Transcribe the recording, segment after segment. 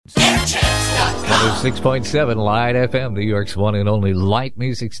106.7 Light FM, New York's one and only light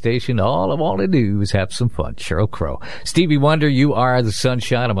music station. All I want to do is have some fun. Sheryl Crow. Stevie Wonder, You Are the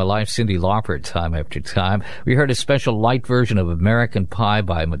Sunshine of My Life. Cyndi Lauper, Time After Time. We heard a special light version of American Pie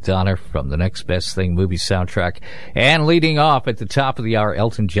by Madonna from the Next Best Thing movie soundtrack. And leading off at the top of the hour,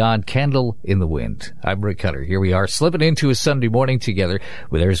 Elton John, Candle in the Wind. I'm Rick Cutter. Here we are, slipping into a Sunday morning together.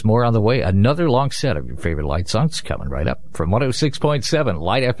 Well, there's more on the way. Another long set of your favorite light songs coming right up from 106.7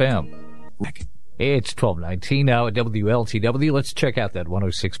 Light FM. It's 12:19 now at WLTW. Let's check out that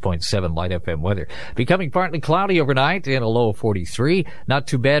 106.7 Light FM weather. Becoming partly cloudy overnight and a low of 43. Not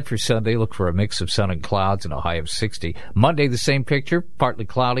too bad for Sunday. Look for a mix of sun and clouds and a high of 60. Monday, the same picture, partly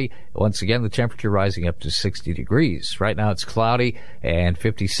cloudy. Once again, the temperature rising up to 60 degrees. Right now it's cloudy and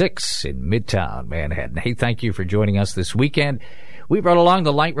 56 in Midtown Manhattan. Hey, thank you for joining us this weekend. We brought along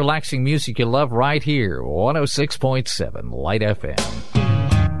the light, relaxing music you love right here, 106.7 Light FM.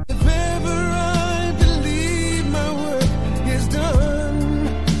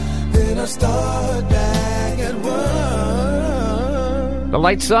 Start back at one. The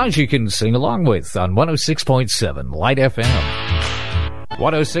light songs you can sing along with on 106.7 Light FM.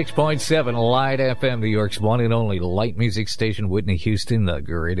 106.7 Light FM, New York's one and only light music station. Whitney Houston, the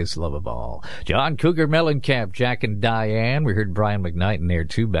greatest love of all. John Cougar Mellencamp, Jack and Diane. We heard Brian McKnight in there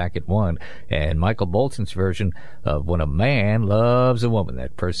too, back at one. And Michael Bolton's version of When a Man Loves a Woman,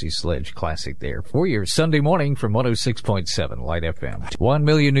 that Percy Sledge classic there. For your Sunday morning from 106.7 Light FM. 1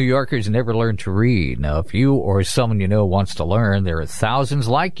 million New Yorkers never learn to read. Now, if you or someone you know wants to learn, there are thousands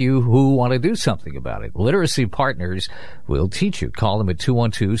like you who want to do something about it. Literacy Partners will teach you. Call them at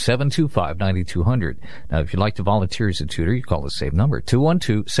 212-725-9200. Now, if you'd like to volunteer as a tutor, you call the same number,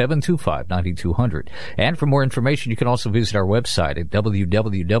 212-725-9200. And for more information, you can also visit our website at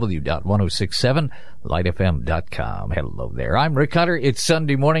www.1067lightfm.com. Hello there. I'm Rick Hunter. It's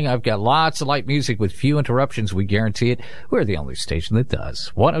Sunday morning. I've got lots of light music with few interruptions. We guarantee it. We're the only station that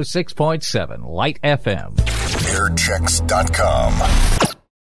does. 106.7 Light FM. Airchecks.com.